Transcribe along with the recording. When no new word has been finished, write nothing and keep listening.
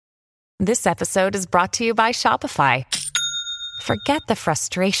This episode is brought to you by Shopify. Forget the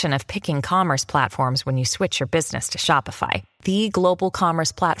frustration of picking commerce platforms when you switch your business to Shopify, the global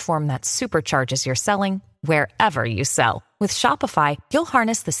commerce platform that supercharges your selling wherever you sell. With Shopify, you'll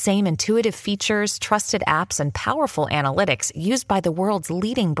harness the same intuitive features, trusted apps, and powerful analytics used by the world's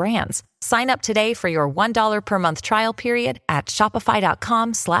leading brands. Sign up today for your $1 per month trial period at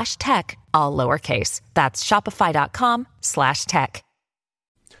shopify.com/tech, all lowercase. That's shopify.com/tech.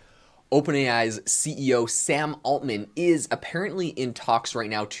 OpenAI's CEO Sam Altman is apparently in talks right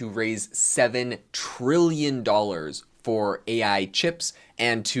now to raise $7 trillion for AI chips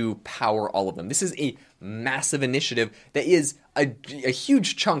and to power all of them. This is a massive initiative that is a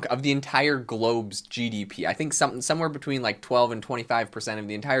huge chunk of the entire globe's GDP. I think somewhere between like 12 and 25% of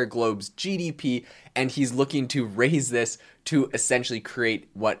the entire globe's GDP, and he's looking to raise this to essentially create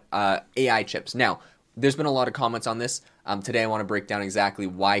what AI chips. Now, there's been a lot of comments on this. Today I want to break down exactly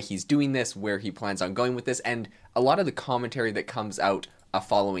why he's doing this, where he plans on going with this, and a lot of the commentary that comes out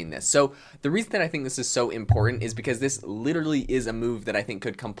following this. So the reason that I think this is so important is because this literally is a move that I think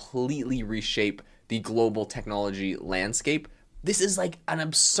could completely reshape the global technology landscape. This is like an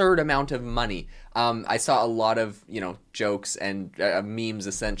absurd amount of money. I saw a lot of, jokes and memes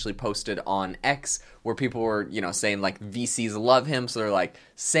essentially posted on X where people were, saying like VCs love him. So they're like,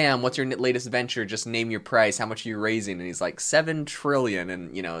 Sam, what's your latest venture? Just name your price. How much are you raising? And he's like, 7 trillion.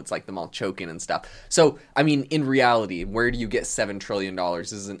 And, it's like them all choking and stuff. So, I mean, in reality, where do you get $7 trillion?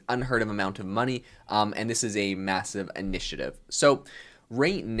 This is an unheard of amount of money. And this is a massive initiative. So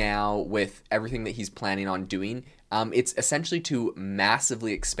right now, with everything that he's planning on doing, it's essentially to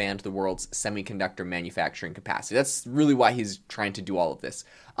massively expand the world's semiconductor manufacturing capacity. That's really why he's trying to do all of this.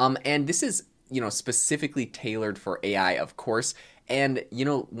 And this is, specifically tailored for AI, of course. And,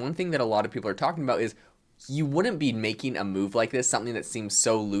 one thing that a lot of people are talking about is you wouldn't be making a move like this, something that seems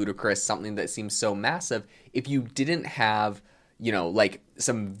so ludicrous, something that seems so massive, if you didn't have, like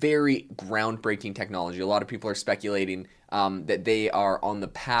some very groundbreaking technology. A lot of people are speculating that they are on the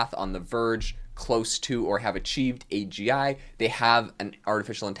path, on the verge, close to or have achieved AGI. They have an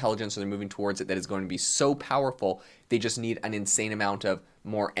artificial intelligence, so they're moving towards it that is going to be so powerful. They just need an insane amount of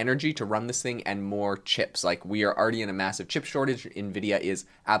more energy to run this thing and more chips. Like, we are already in a massive chip shortage. NVIDIA is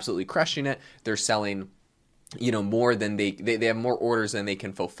absolutely crushing it. They're selling more than they have more orders than they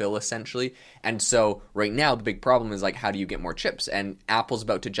can fulfill, essentially. And so right now the big problem is like, how do you get more chips? And Apple's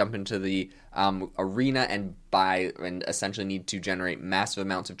about to jump into the arena and buy and essentially need to generate massive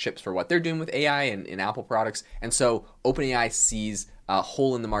amounts of chips for what they're doing with AI and in Apple products. And so OpenAI sees a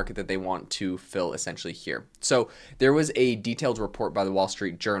hole in the market that they want to fill essentially here. So there was a detailed report by the Wall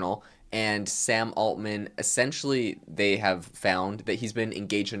Street Journal, and Sam Altman, essentially, they have found that he's been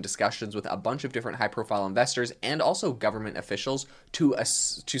engaged in discussions with a bunch of different high-profile investors and also government officials to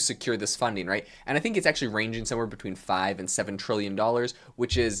secure this funding, right? And I think it's actually ranging somewhere between $5 and $7 trillion,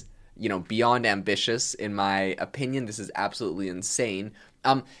 which is, beyond ambitious in my opinion. This is absolutely insane.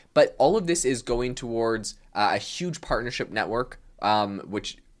 But all of this is going towards a huge partnership network,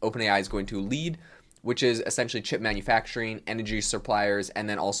 which OpenAI is going to lead, which is essentially chip manufacturing, energy suppliers, and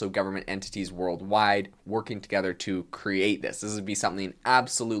then also government entities worldwide working together to create this. This would be something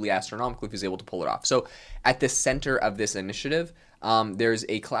absolutely astronomical if he's able to pull it off. So at the center of this initiative, there's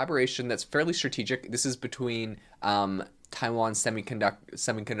a collaboration that's fairly strategic. This is between Taiwan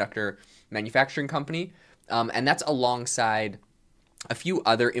Semiconductor Manufacturing Company, and that's alongside a few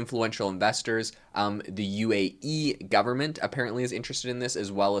other influential investors. The UAE government apparently is interested in this,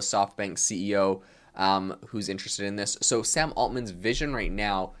 as well as SoftBank CEO who's interested in this. So Sam Altman's vision right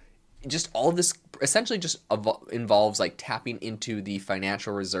now, just all of this essentially just involves like tapping into the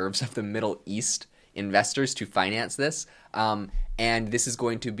financial reserves of the Middle East investors to finance this. And this is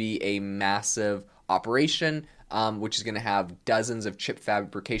going to be a massive operation, which is going to have dozens of chip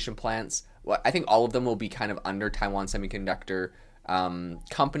fabrication plants. Well, I think all of them will be kind of under Taiwan Semiconductor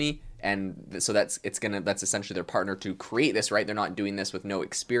Company. And so that's essentially their partner to create this, right? They're not doing this with no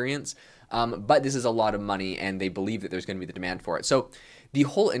experience. But this is a lot of money, and they believe that there's going to be the demand for it. So the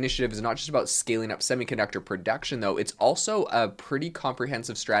whole initiative is not just about scaling up semiconductor production, though. It's also a pretty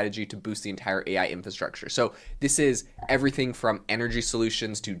comprehensive strategy to boost the entire AI infrastructure. So this is everything from energy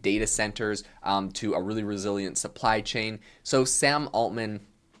solutions to data centers to a really resilient supply chain. So Sam Altman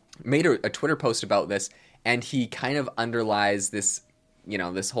made a Twitter post about this, and he kind of underlies this,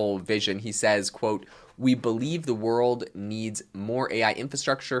 this whole vision. He says, quote, "We believe the world needs more AI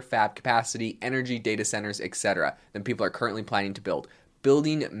infrastructure, fab capacity, energy, data centers, etc. than people are currently planning to build.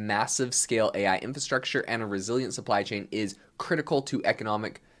 Building massive scale AI infrastructure and a resilient supply chain is critical to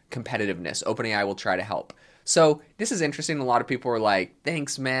economic competitiveness. OpenAI will try to help." So this is interesting. A lot of people are like,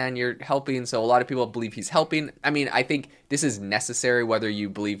 thanks, man, you're helping. So a lot of people believe he's helping. I mean, I think this is necessary, whether you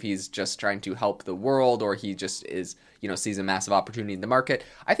believe he's just trying to help the world or he just is, sees a massive opportunity in the market,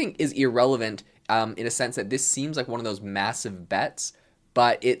 I think is irrelevant in a sense that this seems like one of those massive bets,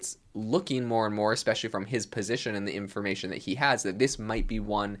 but it's looking more and more, especially from his position and the information that he has, that this might be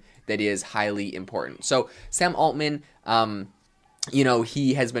one that is highly important. So Sam Altman,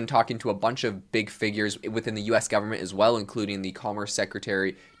 he has been talking to a bunch of big figures within the U.S. government as well, including the Commerce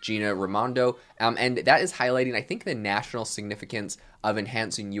Secretary Gina Raimondo, and that is highlighting, I think, the national significance of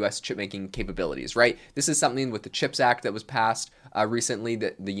enhancing U.S. chip-making capabilities, right? This is something with the CHIPS Act that was passed recently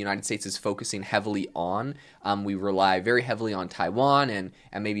that the United States is focusing heavily on. We rely very heavily on Taiwan and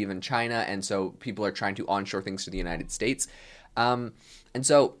maybe even China, and so people are trying to onshore things to the United States. And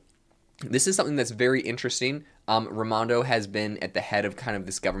so this is something that's very interesting. Raimondo has been at the head of kind of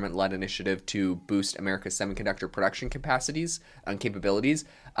this government-led initiative to boost America's semiconductor production capacities and capabilities.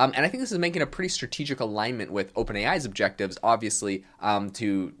 And I think this is making a pretty strategic alignment with OpenAI's objectives, obviously,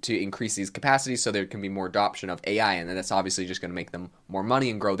 to increase these capacities so there can be more adoption of AI, and then that's obviously just going to make them more money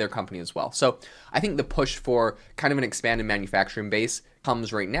and grow their company as well. So I think the push for kind of an expanded manufacturing base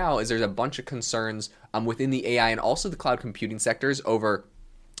comes right now as there's a bunch of concerns within the AI and also the cloud computing sectors over.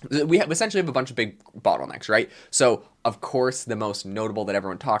 We essentially have a bunch of big bottlenecks, right? So, of course, the most notable that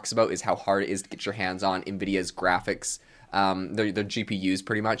everyone talks about is how hard it is to get your hands on NVIDIA's graphics, their GPUs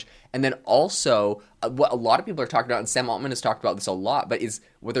pretty much. And then also, what a lot of people are talking about, and Sam Altman has talked about this a lot, but is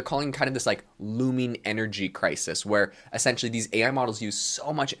what they're calling kind of this like looming energy crisis, where essentially these AI models use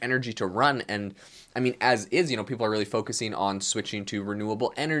so much energy to run. And I mean, as is, people are really focusing on switching to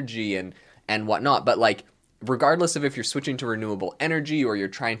renewable energy and whatnot. But like, regardless of if you're switching to renewable energy or you're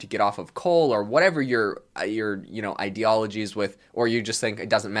trying to get off of coal or whatever your ideologies with, or you just think it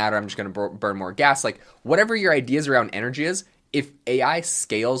doesn't matter, I'm just going to burn more gas, like whatever your ideas around energy is, if AI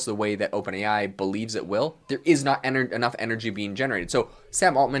scales the way that OpenAI believes it will, there is not enough energy being generated. So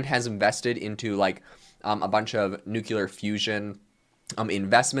Sam Altman has invested into like a bunch of nuclear fusion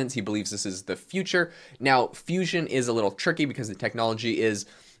investments. He believes this is the future. Now, fusion is a little tricky because the technology is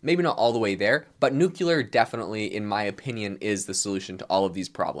maybe not all the way there, but nuclear definitely, in my opinion, is the solution to all of these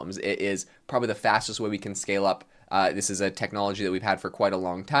problems. It is probably the fastest way we can scale up. This is a technology that we've had for quite a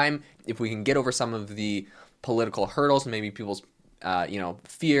long time. If we can get over some of the political hurdles, maybe people's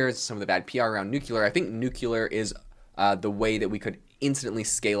fears, some of the bad PR around nuclear, I think nuclear is the way that we could instantly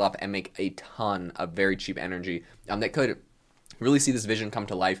scale up and make a ton of very cheap energy that could really see this vision come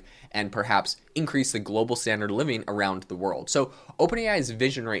to life and perhaps increase the global standard of living around the world. So OpenAI's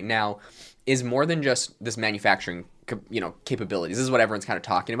vision right now is more than just this manufacturing, capabilities. This is what everyone's kind of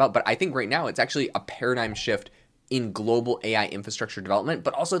talking about, but I think right now it's actually a paradigm shift in global AI infrastructure development,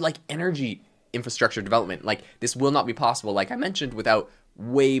 but also like energy infrastructure development. Like this will not be possible, like I mentioned, without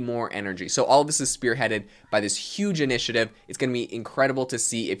way more energy. So all of this is spearheaded by this huge initiative. It's going to be incredible to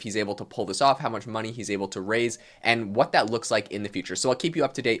see if he's able to pull this off, how much money he's able to raise, and what that looks like in the future. So I'll keep you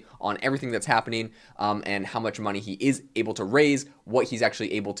up to date on everything that's happening and how much money he is able to raise, what he's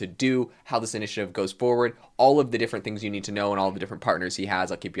actually able to do, how this initiative goes forward, all of the different things you need to know and all of the different partners he has.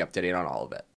 I'll keep you up to date on all of it.